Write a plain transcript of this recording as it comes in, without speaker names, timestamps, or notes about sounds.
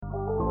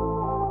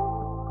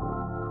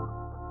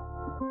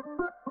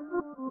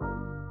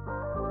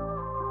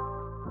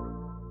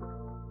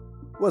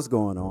What's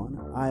going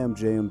on? I am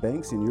J.M.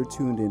 Banks, and you're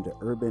tuned into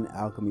Urban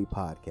Alchemy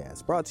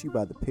Podcast, brought to you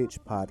by the Pitch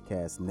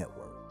Podcast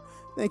Network.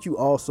 Thank you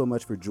all so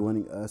much for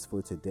joining us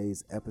for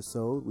today's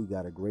episode. We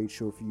got a great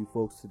show for you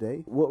folks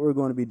today. What we're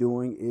going to be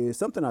doing is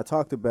something I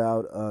talked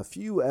about a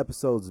few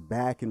episodes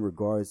back in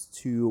regards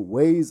to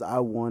ways I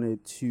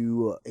wanted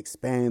to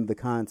expand the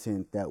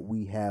content that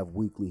we have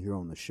weekly here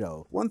on the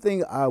show. One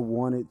thing I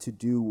wanted to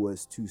do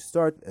was to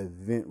start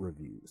event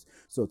reviews.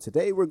 So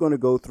today we're going to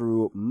go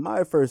through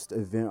my first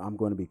event I'm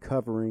going to be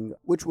covering,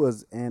 which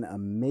was an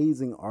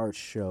amazing art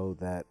show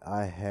that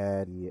I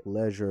had the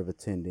pleasure of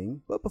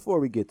attending. But before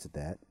we get to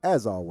that,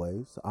 as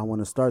always, I want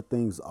to start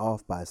things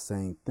off by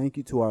saying thank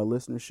you to our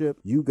listenership.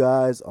 You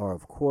guys are,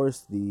 of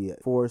course, the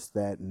force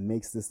that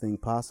makes this thing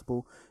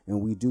possible, and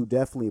we do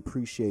definitely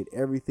appreciate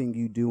everything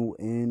you do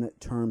in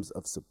terms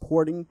of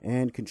supporting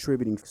and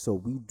contributing. So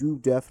we do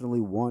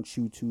definitely want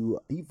you to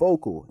be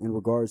vocal in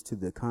regards to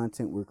the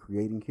content we're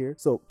creating here.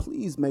 So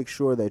please make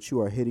sure that you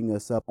are hitting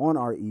us up on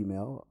our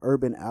email,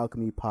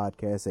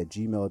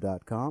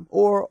 urbanalchemypodcast@gmail.com,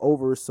 or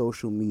over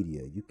social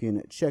media. You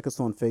can check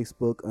us on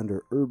Facebook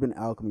under Urban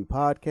Alchemy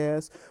Podcast,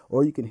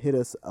 or you can hit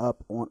us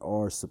up on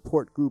our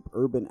support group,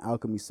 Urban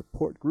Alchemy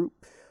Support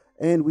Group.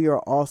 And we are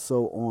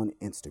also on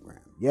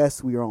Instagram.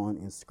 Yes, we are on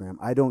Instagram.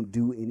 I don't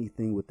do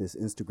anything with this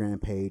Instagram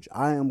page.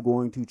 I am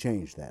going to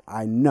change that.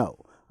 I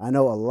know a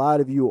lot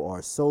of you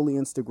are solely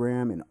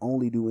Instagram and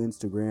only do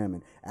Instagram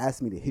and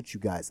ask me to hit you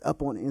guys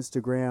up on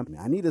Instagram.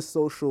 I need a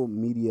social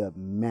media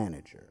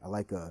manager. I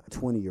like a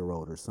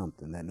 20-year-old or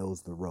something that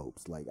knows the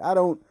ropes. Like, I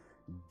don't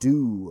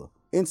do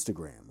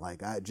Instagram.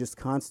 Like, I just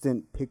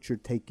constant picture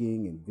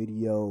taking and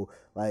video,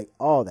 like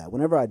all that.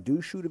 Whenever I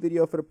do shoot a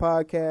video for the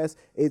podcast,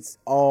 it's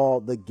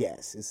all the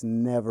guests. It's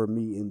never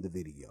me in the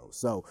video.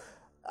 So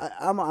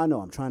I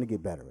know I'm trying to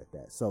get better at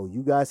that. So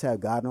you guys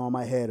have gotten on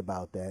my head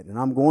about that, and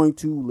I'm going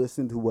to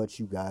listen to what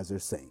you guys are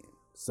saying.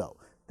 So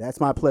that's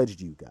my pledge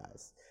to you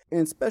guys.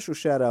 And special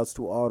shout outs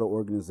to all the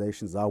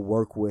organizations I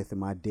work with in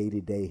my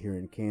day-to-day here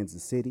in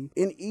Kansas City.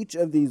 In each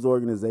of these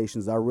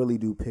organizations, I really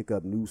do pick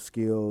up new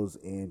skills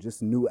and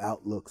just new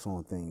outlooks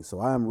on things. So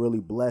I am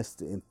really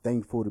blessed and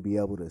thankful to be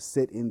able to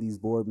sit in these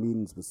board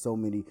meetings with so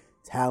many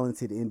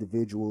talented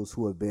individuals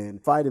who have been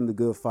fighting the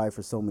good fight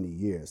for so many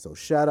years. So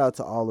shout out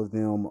to all of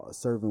them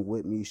serving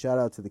with me. Shout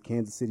out to the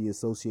Kansas City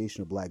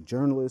Association of Black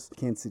Journalists,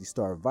 Kansas City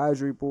Star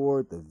Advisory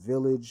Board, the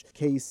Village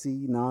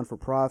KC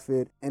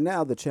non-for-profit, and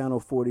now the Channel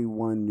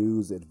 41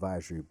 News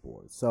Advisory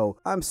Board. So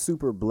I'm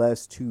super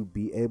blessed to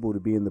be able to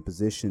be in the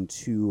position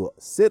to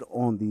sit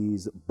on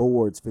these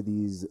boards for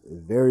these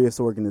various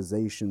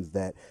organizations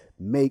that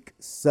make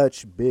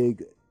such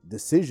big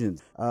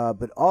decisions,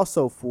 but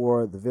also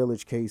for the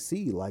Village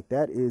KC. Like,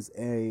 that is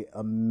a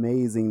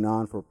amazing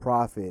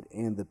non-for-profit,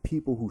 and the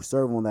people who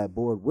serve on that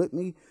board with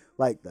me,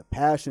 like, the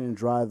passion and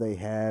drive they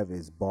have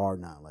is bar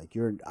none. Like,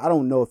 I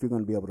don't know if you're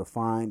going to be able to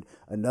find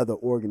another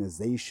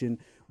organization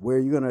where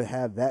you're going to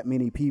have that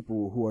many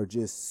people who are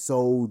just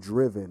so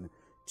driven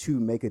to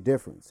make a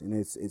difference. And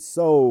it's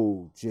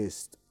so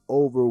just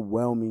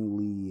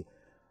overwhelmingly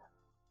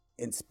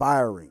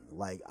inspiring.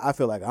 Like, I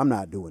feel like I'm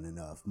not doing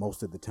enough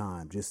most of the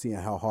time, just seeing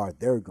how hard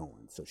they're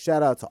going. So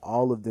shout out to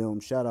all of them.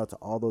 Shout out to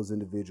all those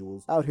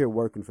individuals out here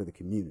working for the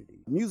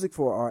community. Music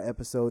for our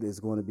episode is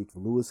going to be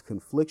Louis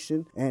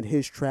Confliction and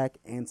his track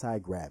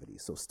Anti-Gravity.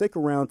 So stick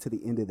around to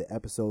the end of the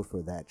episode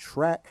for that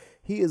track.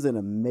 He is an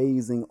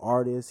amazing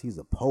artist. He's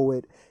a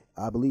poet.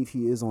 I believe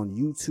he is on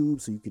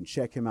YouTube, so you can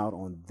check him out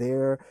on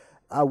there.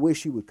 I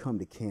wish he would come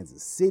to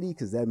Kansas City,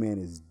 because that man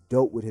is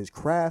dope with his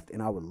craft,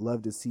 and I would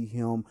love to see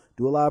him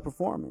do a live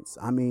performance.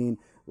 I mean,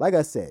 like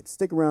I said,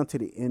 stick around to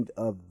the end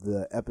of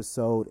the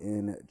episode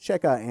and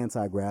check out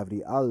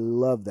Anti-Gravity. I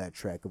love that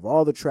track. Of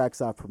all the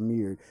tracks I've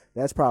premiered,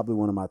 that's probably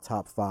one of my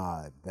top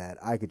 5 that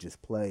I could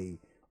just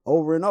play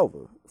over and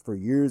over for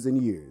years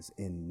and years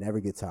and never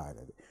get tired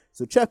of it.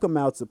 So check him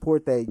out,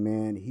 support that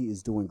man. He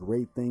is doing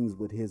great things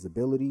with his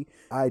ability.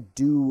 I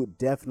do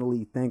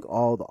definitely thank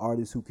all the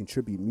artists who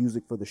contribute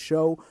music for the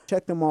show.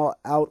 Check them all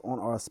out on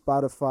our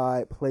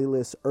Spotify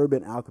playlist,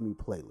 Urban Alchemy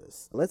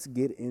playlist. Let's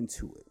get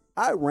into it.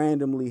 I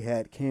randomly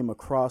came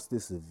across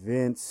this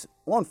event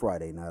on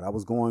Friday night. I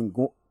was going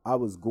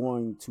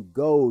to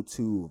go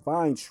to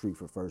Vine Street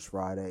for First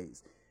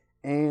Fridays,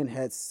 and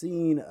had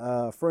seen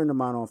a friend of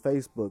mine on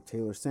Facebook,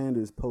 Taylor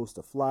Sanders, post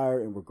a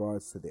flyer in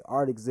regards to the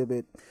art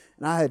exhibit.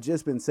 And I had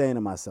just been saying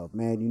to myself,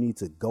 man, you need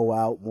to go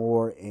out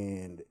more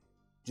and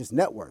just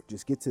network,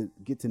 just get to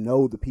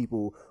know the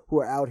people who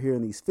are out here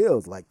in these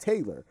fields like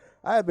Taylor.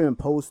 I have been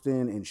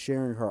posting and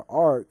sharing her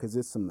art because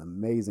it's some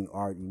amazing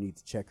art. You need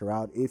to check her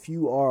out. If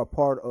you are a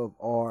part of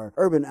our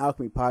Urban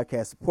Alchemy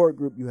Podcast support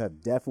group, you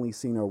have definitely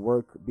seen her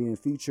work being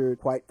featured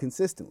quite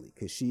consistently,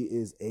 because she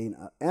is an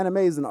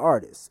amazing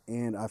artist.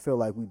 And I feel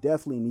like we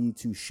definitely need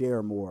to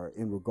share more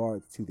in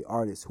regards to the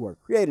artists who are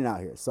creating out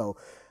here. So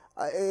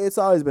it's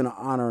always been an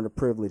honor and a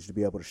privilege to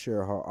be able to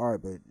share her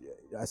art, but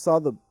I saw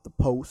the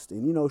post,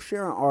 and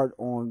sharing art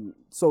on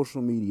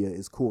social media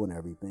is cool and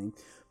everything,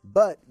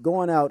 but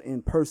going out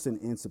in person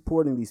and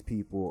supporting these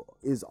people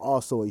is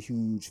also a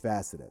huge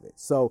facet of it.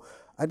 So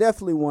I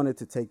definitely wanted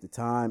to take the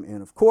time,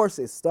 and of course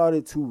it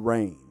started to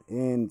rain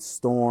and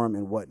storm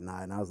and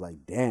whatnot, and I was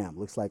like, damn,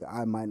 looks like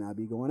I might not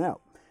be going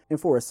out. And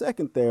for a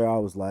second there, I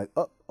was like,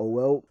 oh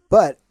well.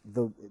 But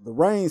the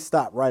rain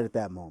stopped right at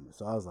that moment.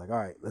 So I was like, all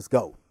right, let's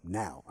go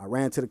now. I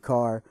ran to the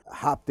car,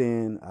 hopped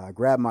in,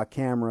 grabbed my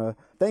camera.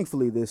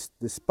 Thankfully, this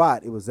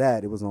spot it was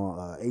on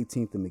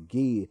 18th and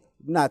McGee,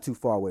 not too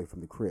far away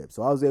from the crib.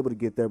 So I was able to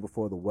get there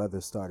before the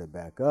weather started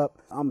back up.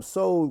 I'm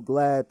so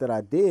glad that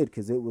I did,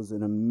 because it was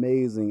an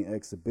amazing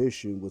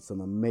exhibition with some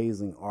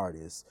amazing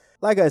artists.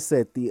 Like I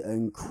said, the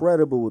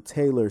incredible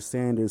Taylor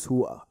Sanders,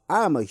 who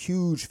I'm a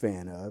huge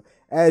fan of.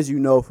 As you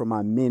know from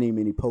my many,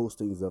 many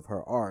postings of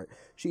her art,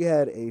 she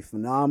had a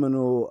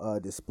phenomenal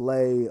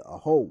display, a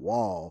whole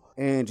wall,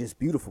 and just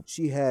beautiful.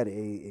 She had a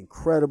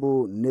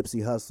incredible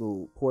Nipsey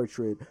Hussle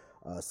portrait,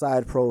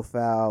 side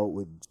profile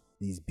with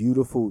these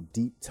beautiful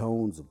deep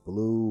tones of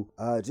blue.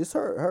 Just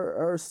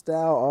her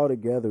style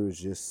altogether is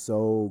just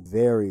so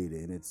varied,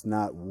 and it's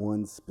not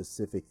one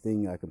specific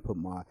thing I can put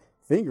my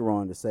finger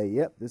on to say,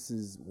 yep, this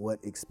is what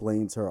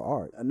explains her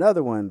art.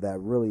 Another one that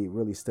really,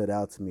 really stood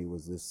out to me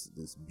was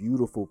this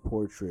beautiful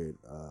portrait,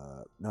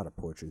 not a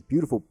portrait,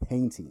 beautiful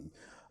painting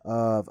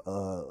of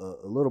a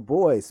little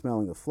boy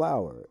smelling a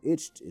flower.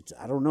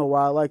 I don't know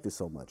why I liked it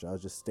so much. I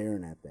was just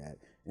staring at that.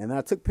 And then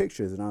I took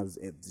pictures, and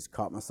it just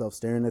caught myself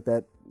staring at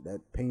that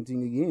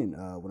painting again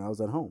when I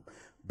was at home.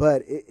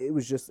 But it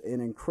was just an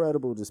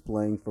incredible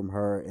displaying from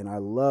her, and I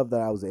love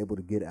that I was able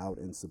to get out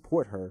and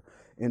support her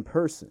in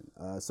person.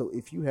 So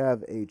if you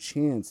have a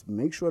chance,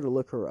 make sure to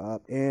look her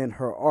up and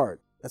her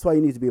art. That's why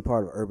you need to be a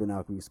part of Urban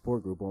Alchemy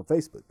Support Group on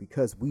Facebook,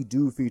 because we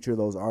do feature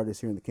those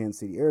artists here in the Kansas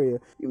City area.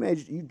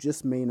 You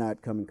just may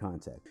not come in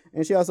contact.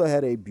 And she also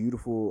had a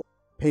beautiful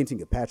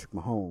painting of Patrick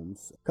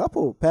Mahomes. A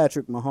couple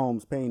Patrick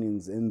Mahomes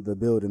paintings in the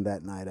building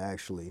that night,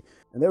 actually.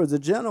 And there was a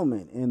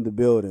gentleman in the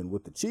building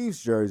with the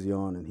Chiefs jersey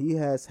on, and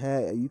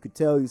you could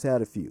tell he's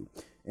had a few.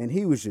 And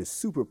he was just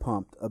super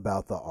pumped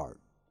about the art.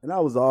 And I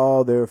was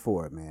all there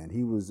for it, man.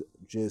 He was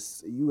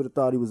just, you would have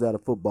thought he was at a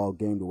football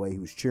game the way he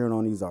was cheering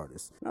on these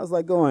artists. And I was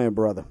like, go ahead,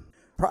 brother.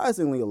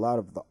 Surprisingly, a lot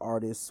of the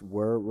artists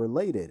were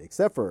related,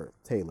 except for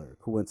Taylor,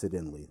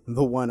 coincidentally,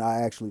 the one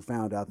I actually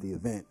found out the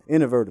event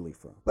inadvertently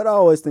from. But I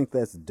always think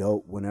that's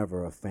dope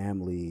whenever a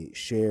family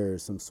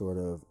shares some sort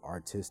of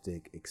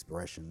artistic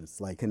expression. It's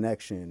like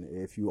connection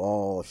if you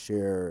all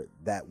share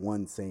that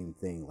one same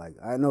thing. Like,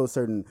 I know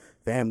certain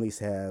families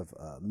have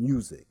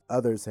music,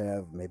 others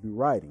have maybe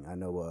writing. I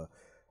know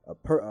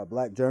a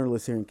black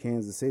journalist here in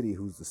Kansas City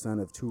who's the son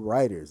of two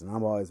writers, and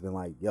I've always been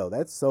like, yo,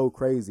 that's so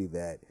crazy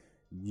that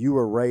you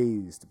were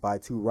raised by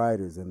two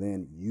writers and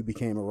then you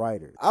became a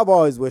writer. I've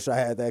always wished I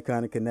had that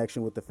kind of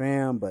connection with the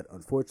fam, but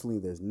unfortunately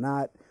there's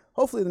not.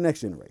 Hopefully the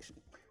next generation.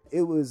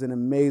 It was an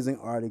amazing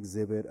art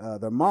exhibit.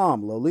 Their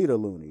mom, Lolita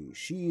Looney,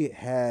 she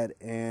had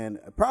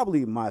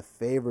probably my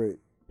favorite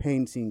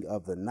painting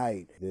of the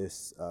night,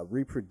 this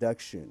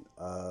reproduction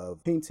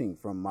of painting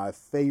from my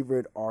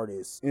favorite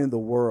artist in the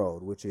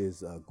world, which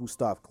is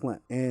Gustav Klimt.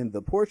 And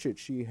the portrait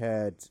she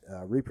had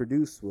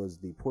reproduced was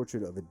the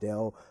portrait of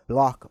Adele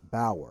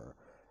Bloch-Bauer.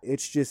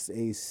 It's just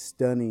a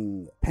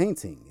stunning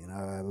painting, and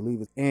I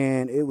believe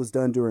and it was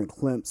done during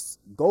Klimt's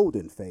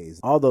golden phase.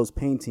 All those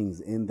paintings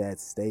in that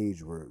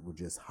stage were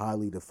just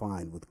highly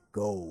defined with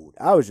gold.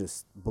 I was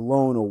just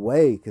blown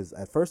away, because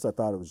at first I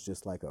thought it was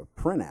just like a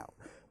printout.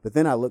 But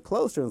then I looked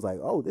closer and was like,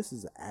 oh, this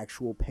is an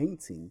actual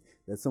painting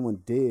that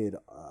someone did.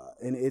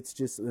 And it's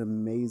just an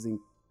amazing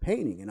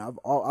painting. And I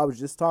was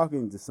just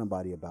talking to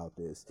somebody about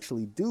this.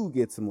 Actually do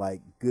get some like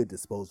good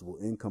disposable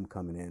income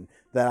coming in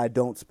that I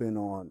don't spend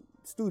on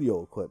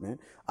studio equipment.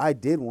 I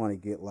did want to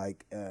get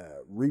like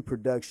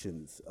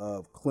reproductions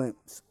of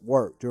Klimt's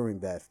work during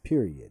that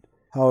period.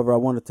 However, I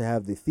wanted to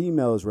have the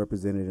females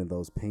represented in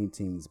those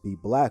paintings be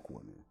black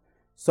women.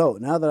 So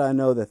now that I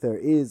know that there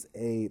is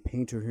a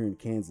painter here in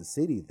Kansas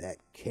City that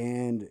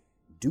can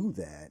do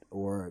that,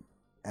 or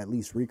at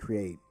least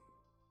recreate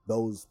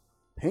those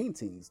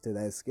paintings to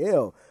that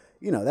scale,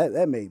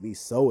 that made me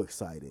so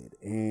excited.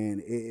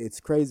 And it's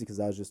crazy,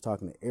 because I was just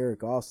talking to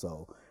Eric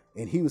also,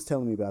 and he was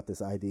telling me about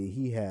this idea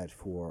he had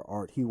for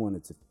art he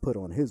wanted to put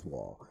on his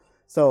wall.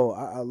 So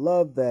I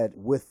love that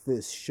with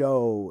this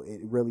show, it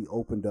really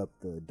opened up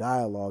the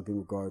dialogue in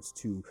regards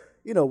to,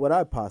 what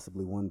I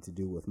possibly wanted to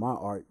do with my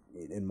art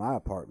in my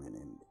apartment.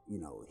 And,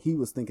 he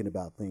was thinking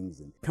about things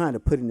and kind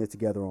of putting it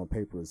together on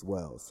paper as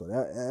well. So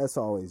that's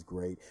always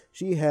great.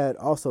 She had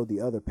also the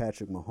other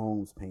Patrick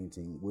Mahomes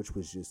painting, which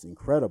was just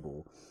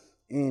incredible.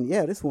 And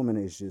yeah, this woman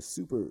is just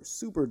super,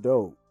 super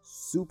dope,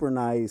 super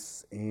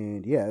nice.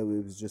 And yeah, it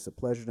was just a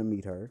pleasure to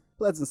meet her.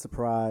 Pleasant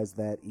surprise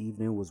that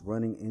evening was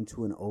running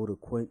into an old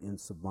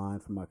acquaintance of mine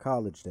from my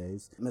college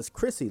days, Miss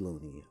Chrissy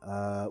Looney,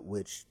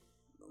 which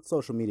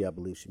social media, I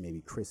believe she may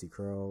be Chrissy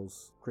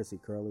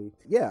Curly.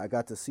 Yeah, I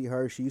got to see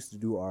her. She used to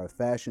do our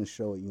fashion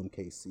show at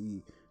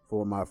UMKC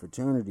for my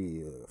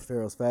fraternity,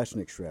 Pharaoh's Fashion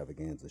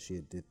Extravaganza. She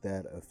had did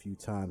that a few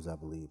times, I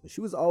believe. But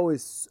she was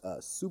always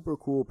a super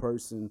cool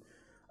person.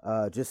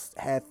 Just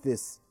had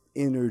this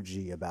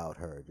energy about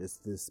her,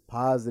 just this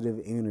positive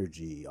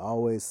energy,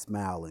 always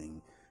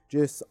smiling.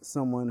 Just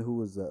someone who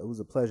was it was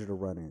a pleasure to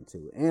run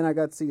into. And I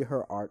got to see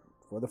her art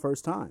for the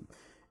first time.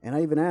 And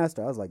I even asked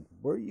her, I was like,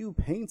 were you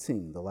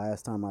painting the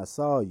last time I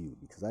saw you?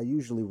 Because I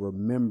usually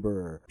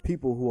remember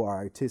people who are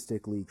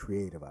artistically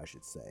creative, I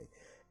should say.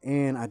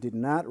 And I did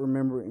not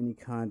remember any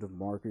kind of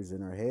markers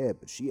in her head,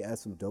 but she had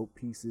some dope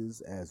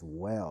pieces as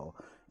well.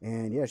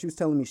 And yeah, she was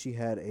telling me she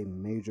had a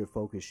major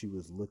focus she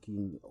was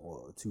looking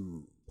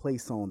to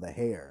place on the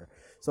hair.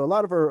 So a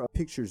lot of her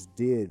pictures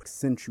did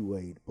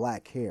accentuate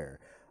black hair,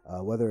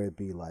 whether it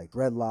be like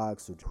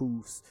dreadlocks or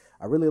poofs.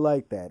 I really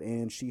like that.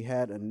 And she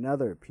had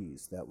another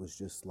piece that was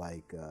just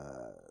like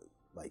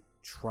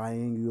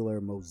triangular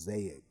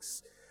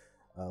mosaics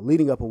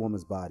leading up a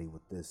woman's body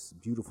with this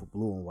beautiful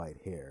blue and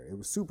white hair. It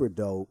was super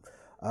dope.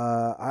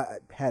 I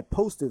had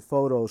posted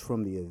photos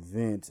from the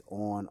event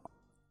on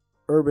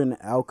Urban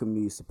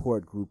Alchemy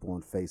support group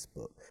on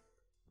Facebook.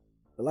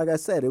 But like I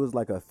said, it was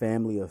like a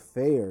family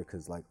affair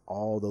because like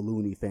all the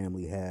Looney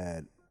family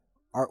had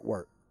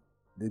artwork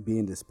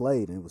being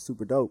displayed, and it was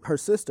super dope. Her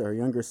sister, her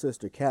younger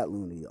sister, Kat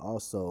Looney,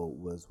 also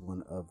was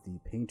one of the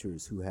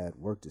painters who had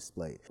work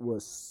displayed. It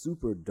was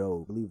super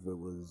dope. I believe it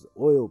was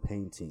oil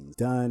paintings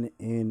done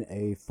in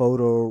a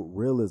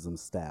photorealism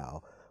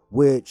style,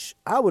 which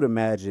I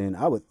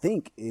would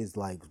think is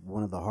like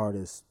one of the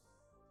hardest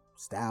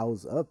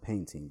styles of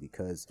painting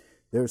because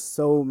there's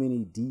so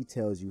many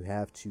details you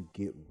have to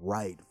get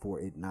right for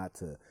it not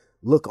to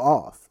look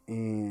off.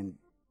 And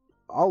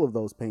all of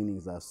those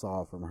paintings I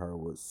saw from her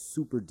was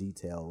super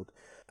detailed.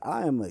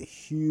 I am a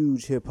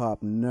huge hip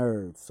hop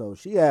nerd, so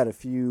she had a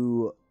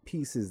few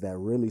pieces that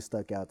really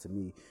stuck out to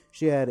me.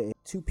 She had a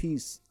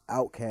two-piece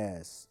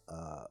Outkast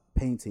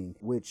painting,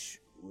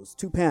 which was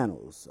two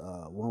panels,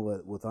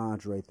 one with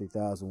Andre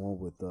 3000, one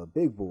with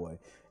Big Boy.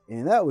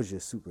 And that was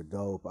just super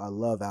dope. I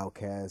love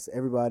Outkast.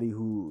 Everybody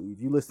who,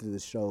 if you listen to the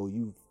show,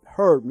 you've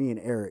heard me and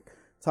Eric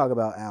talk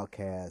about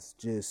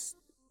Outkast.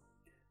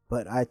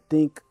 But I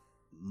think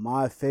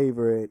my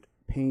favorite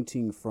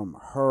painting from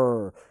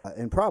her,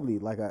 and probably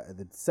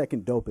the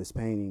second dopest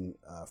painting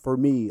for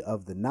me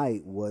of the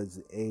night, was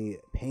a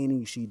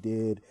painting she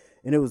did,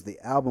 and it was the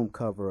album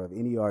cover of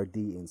NERD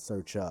In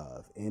Search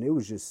Of, and it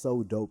was just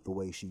so dope the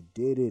way she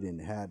did it,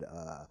 and had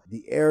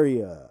the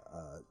area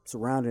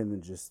surrounding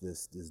in just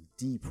this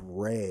deep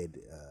red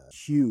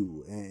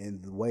hue,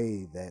 and the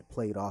way that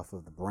played off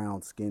of the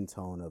brown skin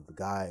tone of the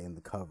guy in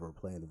the cover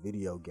playing the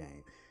video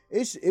game.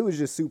 It was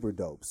just super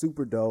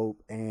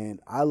dope, and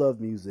I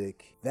love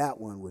music. That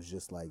one was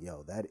just like,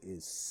 yo, that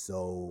is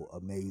so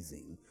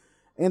amazing.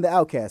 And the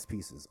Outkast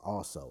pieces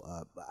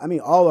also. I mean,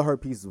 all of her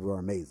pieces were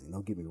amazing,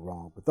 don't get me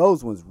wrong, but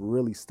those ones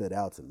really stood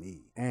out to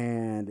me.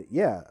 And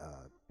yeah,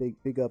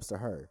 big ups to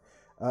her.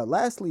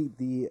 Lastly,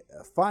 the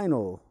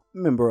final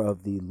member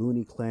of the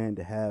Looney clan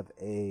to have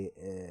a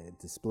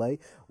display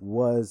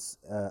was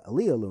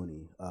Aaliyah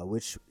Looney,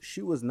 which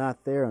she was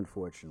not there,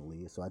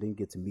 unfortunately, so I didn't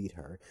get to meet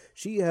her.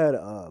 She had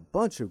a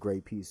bunch of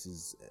great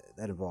pieces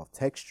that involved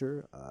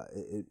texture.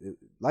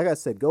 Like I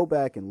said, go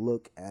back and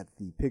look at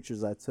the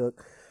pictures I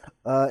took.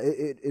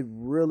 It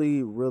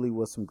really, really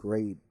was some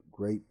great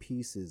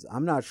pieces.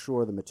 I'm not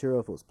sure the material,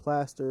 if it was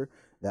plaster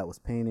that was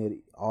painted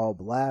all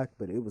black,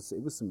 but it was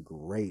some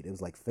great. It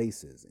was like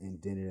faces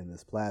indented in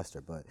this plaster,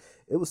 but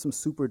it was some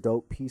super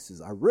dope pieces.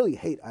 I really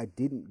hate I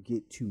didn't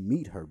get to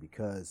meet her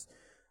because,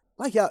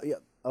 like y'all,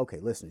 okay,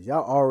 listeners,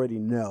 y'all already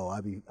know I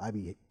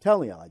be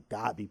telling y'all like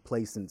God be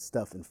placing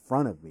stuff in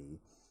front of me,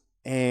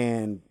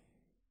 and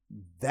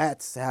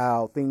that's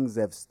how things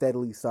have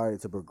steadily started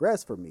to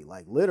progress for me.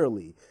 Like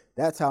literally,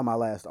 that's how my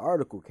last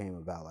article came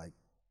about. Like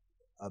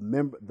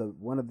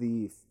one of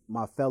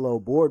my fellow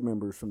board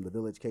members from the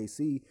Village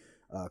KC,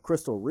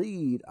 Crystal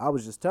Reed, I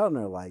was just telling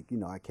her, like,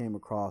 I came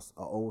across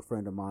an old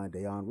friend of mine,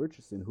 Dayon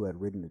Richardson, who had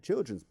written a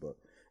children's book.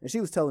 And she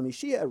was telling me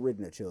she had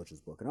written a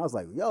children's book. And I was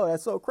like, yo,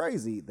 that's so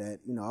crazy that,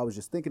 I was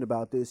just thinking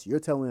about this.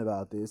 You're telling me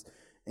about this.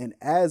 And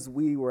as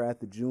we were at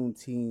the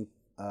Juneteenth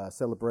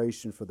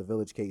celebration for the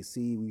Village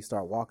KC, we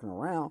start walking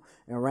around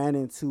and ran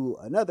into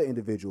another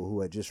individual who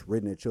had just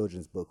written a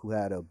children's book, who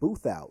had a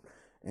booth out.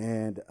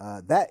 And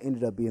that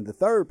ended up being the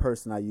third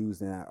person I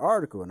used in that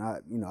article. And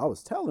I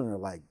was telling her,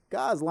 like,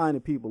 God's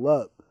lining people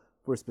up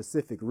for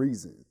specific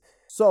reasons.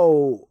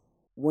 So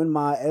when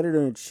my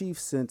editor-in-chief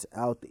sent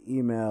out the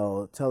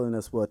email telling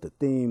us what the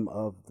theme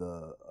of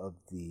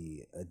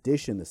the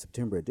edition, the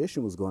September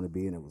edition, was going to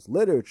be, and it was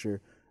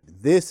literature,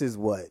 this is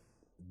what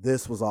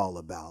this was all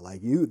about. Like,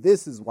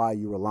 this is why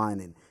you were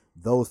lining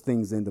those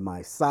things into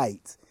my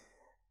site,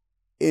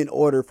 in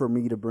order for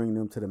me to bring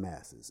them to the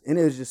masses. And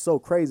it was just so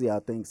crazy how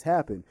things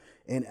happen.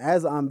 And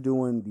as I'm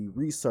doing the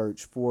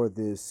research for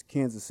this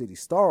Kansas City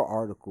Star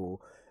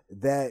article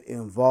that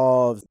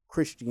involves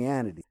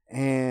Christianity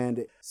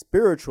and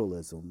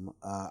spiritualism,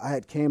 I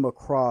had came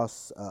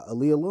across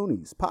Aaliyah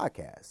Looney's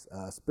podcast,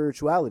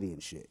 Spirituality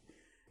and Shit.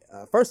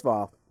 First of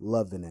all,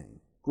 love the name.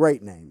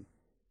 Great name.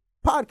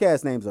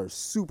 Podcast names are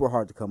super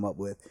hard to come up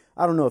with.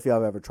 I don't know if y'all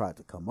have ever tried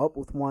to come up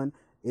with one.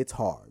 It's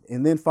hard.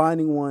 And then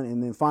finding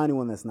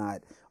one that's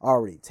not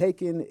already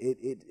taken,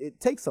 it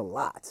takes a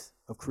lot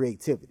of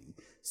creativity.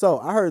 So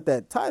I heard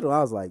that title.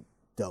 I was like,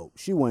 dope.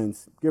 She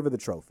wins. Give her the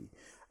trophy.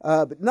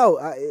 But no,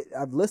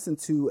 I've listened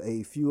to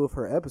a few of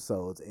her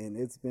episodes, and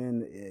it's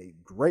been a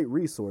great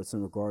resource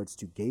in regards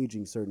to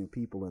gauging certain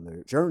people and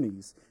their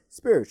journeys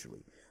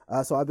spiritually.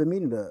 So I've been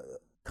meaning to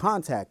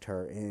contact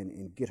her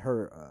and get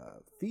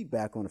her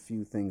feedback on a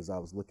few things I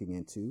was looking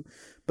into.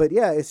 But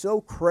yeah, it's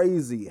so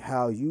crazy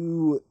how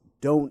I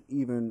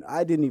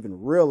didn't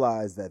even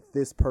realize that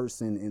this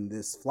person in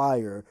this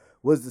flyer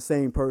was the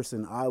same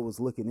person I was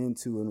looking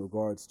into in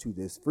regards to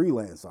this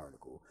freelance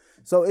article.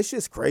 So it's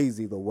just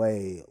crazy the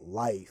way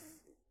life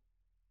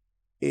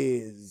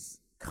is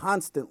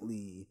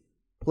constantly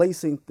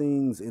placing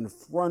things in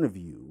front of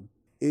you.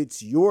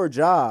 It's your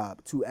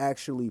job to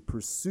actually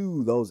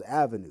pursue those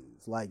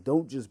avenues. Like,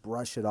 don't just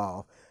brush it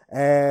off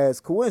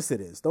as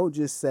coincidence. Don't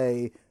just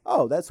say,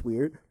 oh, that's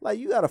weird. Like,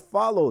 you got to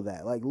follow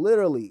that. Like,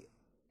 literally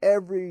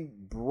every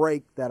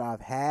break that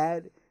I've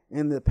had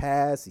in the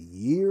past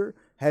year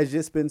has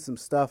just been some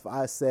stuff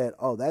I said,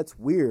 oh, that's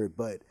weird,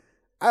 but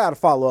I got to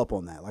follow up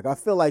on that. Like, I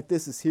feel like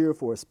this is here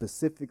for a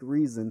specific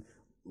reason.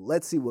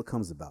 Let's see what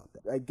comes about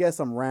that. I guess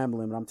I'm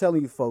rambling, but I'm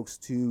telling you folks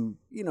to,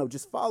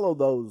 just follow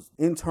those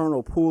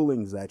internal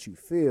pullings that you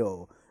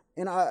feel,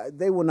 and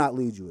they will not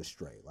lead you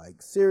astray.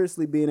 Like,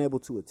 seriously, being able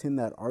to attend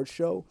that art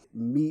show,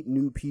 meet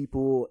new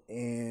people,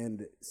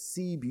 and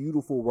see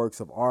beautiful works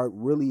of art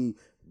really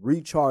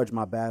recharge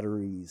my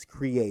batteries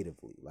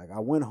creatively. Like, I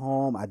went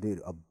home, I did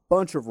a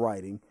bunch of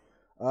writing,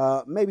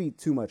 maybe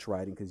too much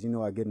writing, because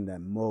I get in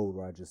that mode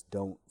where I just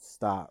don't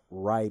stop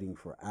writing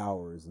for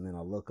hours, and then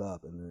I look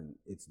up and then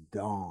it's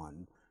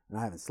dawn and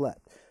I haven't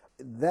slept.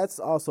 That's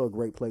also a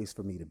great place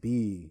for me to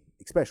be,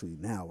 especially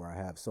now where I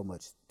have so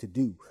much to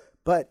do.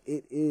 But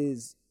it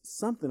is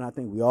something I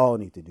think we all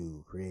need to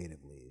do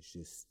creatively. It's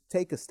just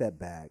take a step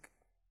back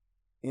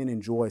and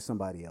enjoy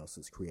somebody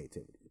else's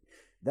creativity.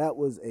 That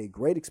was a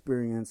great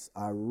experience.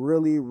 I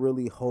really,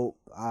 really hope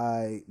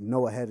I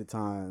know ahead of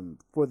time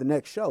for the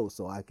next show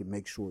so I can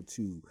make sure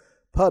to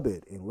pub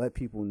it and let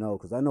people know.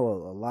 Because I know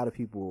a lot of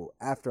people,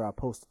 after I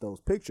posted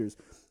those pictures,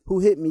 who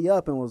hit me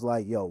up and was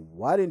like, yo,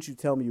 why didn't you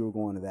tell me you were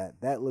going to that?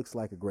 That looks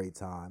like a great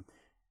time.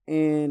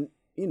 And,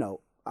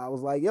 I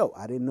was like, yo,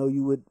 I didn't know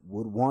you would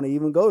want to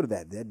even go to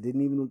that. I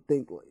didn't even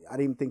think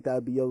that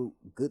would be a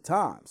good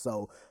time.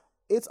 So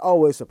it's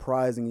always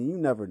surprising and you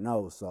never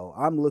know. So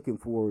I'm looking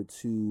forward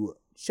to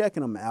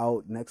checking them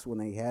out next one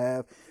they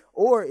have.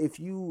 Or if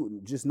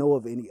you just know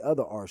of any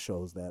other art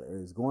shows that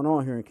is going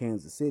on here in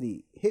Kansas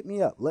City, hit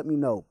me up. Let me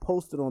know.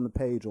 Post it on the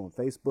page on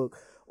Facebook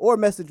or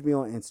message me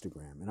on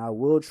Instagram, and I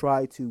will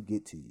try to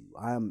get to you.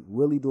 I am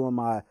really doing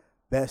my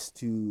best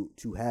to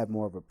have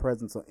more of a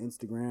presence on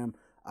Instagram.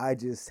 I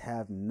just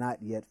have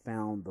not yet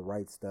found the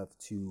right stuff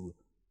to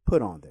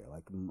put on there.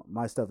 Like,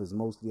 my stuff is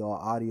mostly all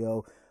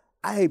audio.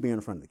 I hate being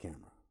in front of the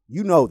camera.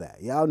 You know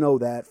that. Y'all know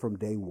that from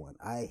day one.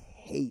 I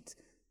hate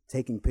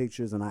taking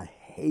pictures and I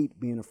hate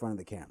being in front of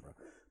the camera.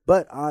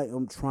 But I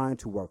am trying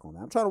to work on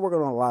that. I'm trying to work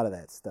on a lot of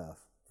that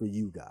stuff for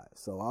you guys.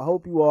 So I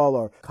hope you all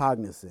are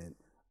cognizant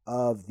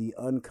of the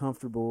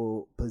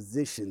uncomfortable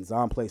positions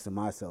I'm placing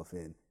myself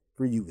in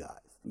for you guys.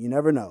 You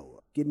never know.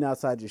 Getting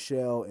outside your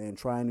shell and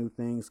trying new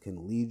things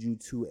can lead you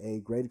to a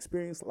great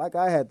experience like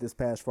I had this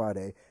past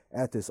Friday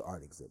at this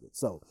art exhibit.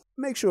 So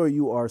make sure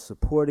you are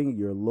supporting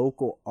your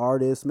local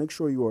artists. Make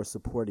sure you are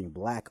supporting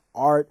Black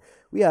art.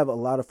 We have a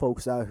lot of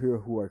folks out here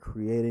who are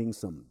creating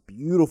some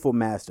beautiful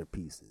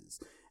masterpieces,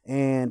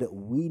 and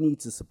we need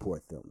to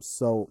support them.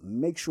 So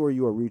make sure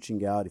you are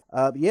reaching out.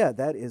 Yeah,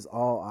 that is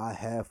all I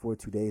have for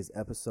today's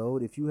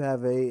episode. If you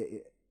have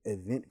a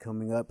event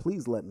coming up,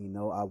 please let me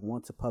know. I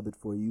want to pub it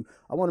for you.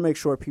 I want to make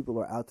sure people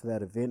are out to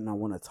that event, and I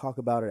want to talk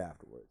about it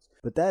afterwards.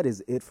 But that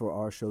is it for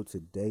our show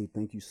today.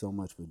 Thank you so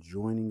much for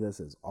joining us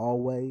as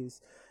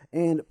always.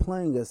 And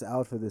playing us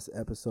out for this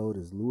episode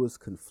is Louis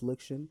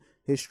Confliction,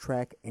 his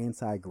track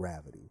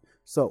Anti-Gravity.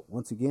 So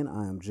once again,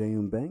 I am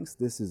J.M. Banks.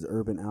 This is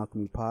Urban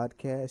Alchemy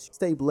Podcast.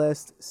 Stay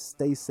blessed,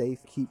 stay safe,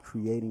 keep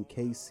creating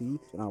KC,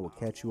 and I will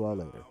catch you all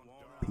later.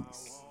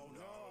 Peace.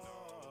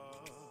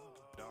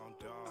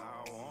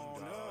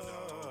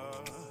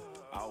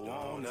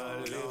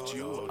 Lift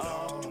you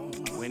up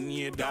when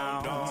you're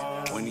down,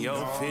 when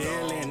your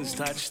feelings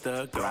touch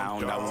the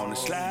ground. I wanna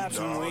slap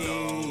some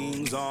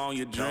wings on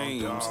your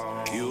dreams.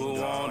 You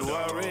won't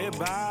worry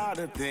about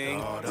a thing,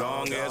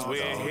 long as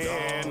we're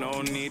here,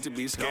 no need to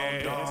be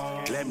scared.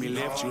 Let me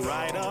lift you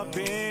right up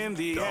in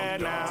the air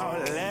now.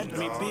 Let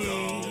me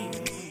be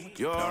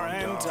your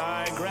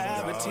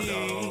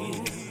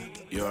anti-gravity.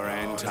 Your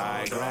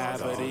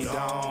anti-gravity,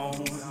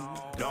 don't.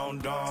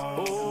 Don't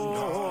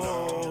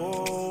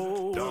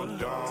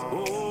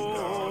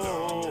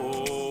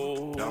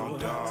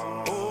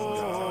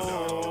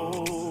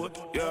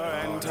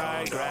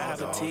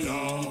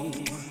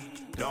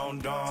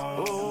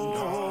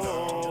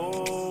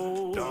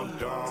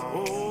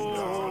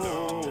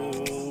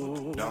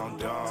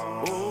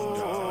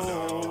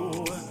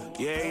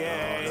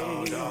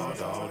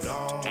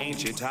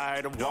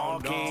of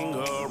walking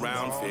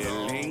around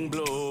feeling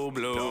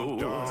blue.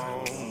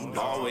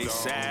 Always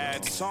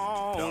sad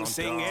songs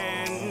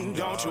singing.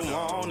 Don't you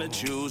wanna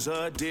choose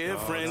a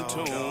different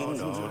tune?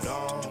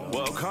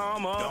 Well,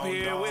 come up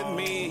here with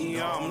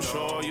me. I'm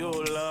sure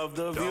you'll love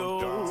the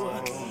view.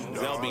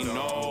 There'll be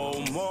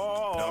no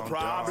more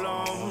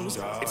problems.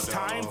 It's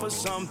time for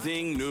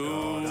something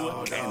new.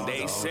 And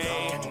they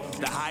say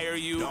the higher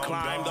you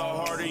climb, the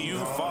harder you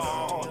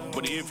fall.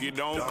 But if you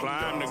don't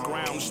climb, the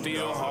ground's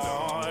still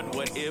hard.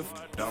 What if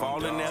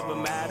falling never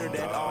mattered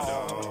at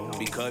all?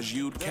 Because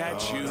you'd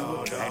catch you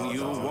and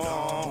you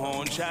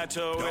won't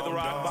chatter with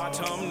rock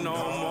bottom no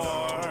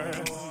more.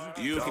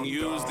 You can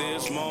use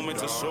this moment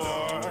to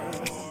soar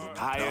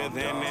higher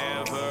than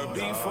ever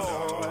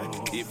before.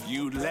 If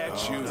you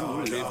let you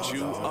lift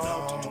you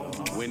up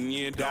when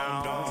you're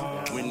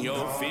down, when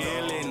your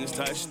feelings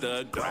touch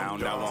the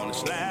ground. I wanna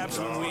slap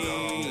some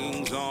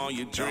wings on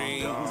your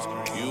dreams.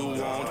 You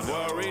won't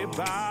worry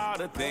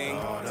about a thing,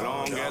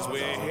 long as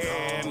we're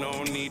here,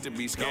 no need to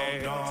be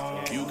scared.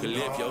 You can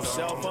lift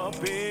yourself up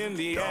in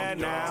the air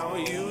now.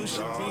 You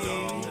should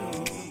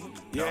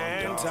be your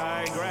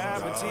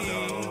anti-gravity.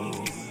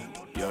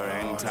 Your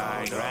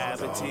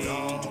anti-gravity.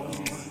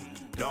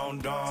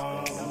 Don't,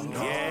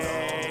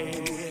 yeah,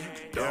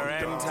 your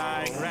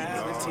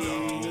anti-gravity,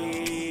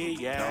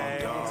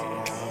 yeah,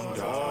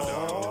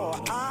 oh,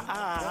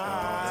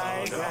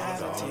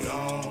 I-gravity,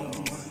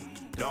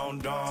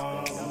 don't,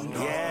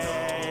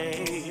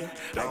 yeah,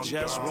 I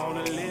just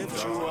wanna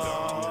lift you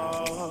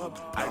up,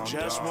 I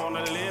just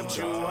wanna lift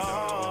you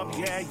up,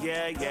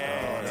 yeah,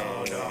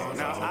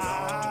 now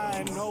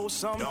I know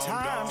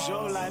sometimes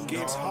your life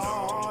gets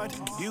hard,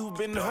 you've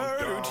been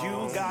hurt,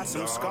 you got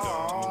some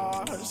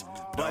scars.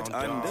 But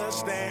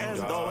understand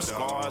those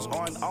scars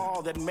aren't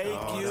all that make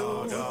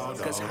you.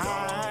 Cause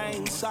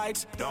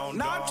hindsight's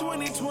not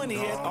 20/20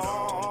 at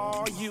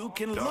all. You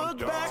can look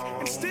back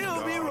and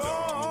still be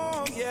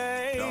wrong.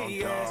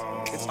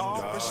 Yeah. It's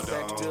all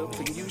perspective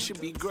and you should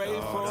be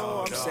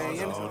grateful. I'm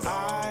saying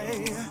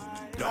I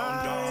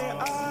know.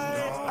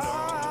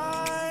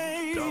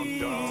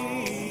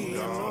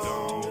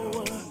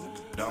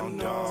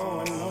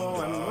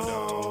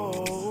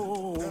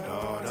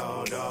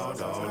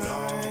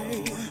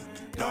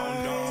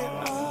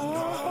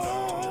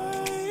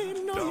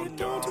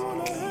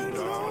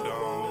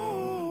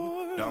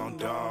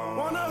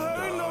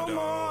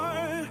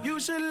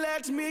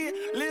 Let me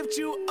lift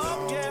you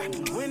up, yeah,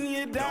 when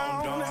you're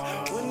down,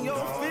 when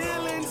your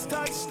feelings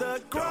touch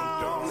the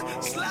ground,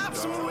 slap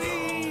some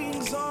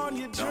wings on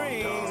your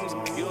dreams.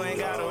 You ain't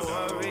gotta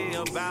worry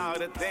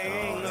about a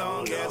thing,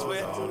 long as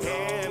we're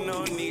here,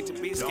 no need to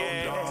be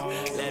scared.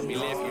 Let me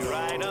lift you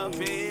right up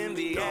in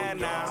the air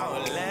now,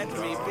 let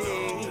me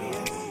be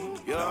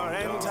your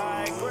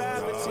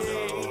anti-gravity,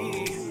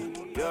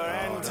 your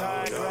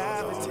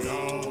anti-gravity.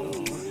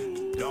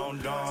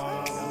 Don't,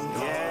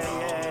 yeah.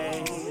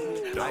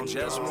 I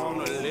just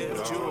wanna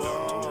lift you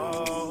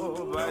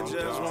up. I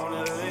just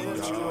wanna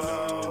lift you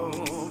up.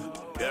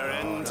 Your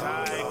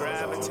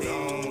anti-gravity.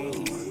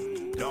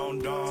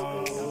 Don't,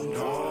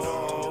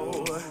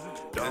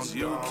 cause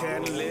you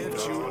can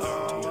lift you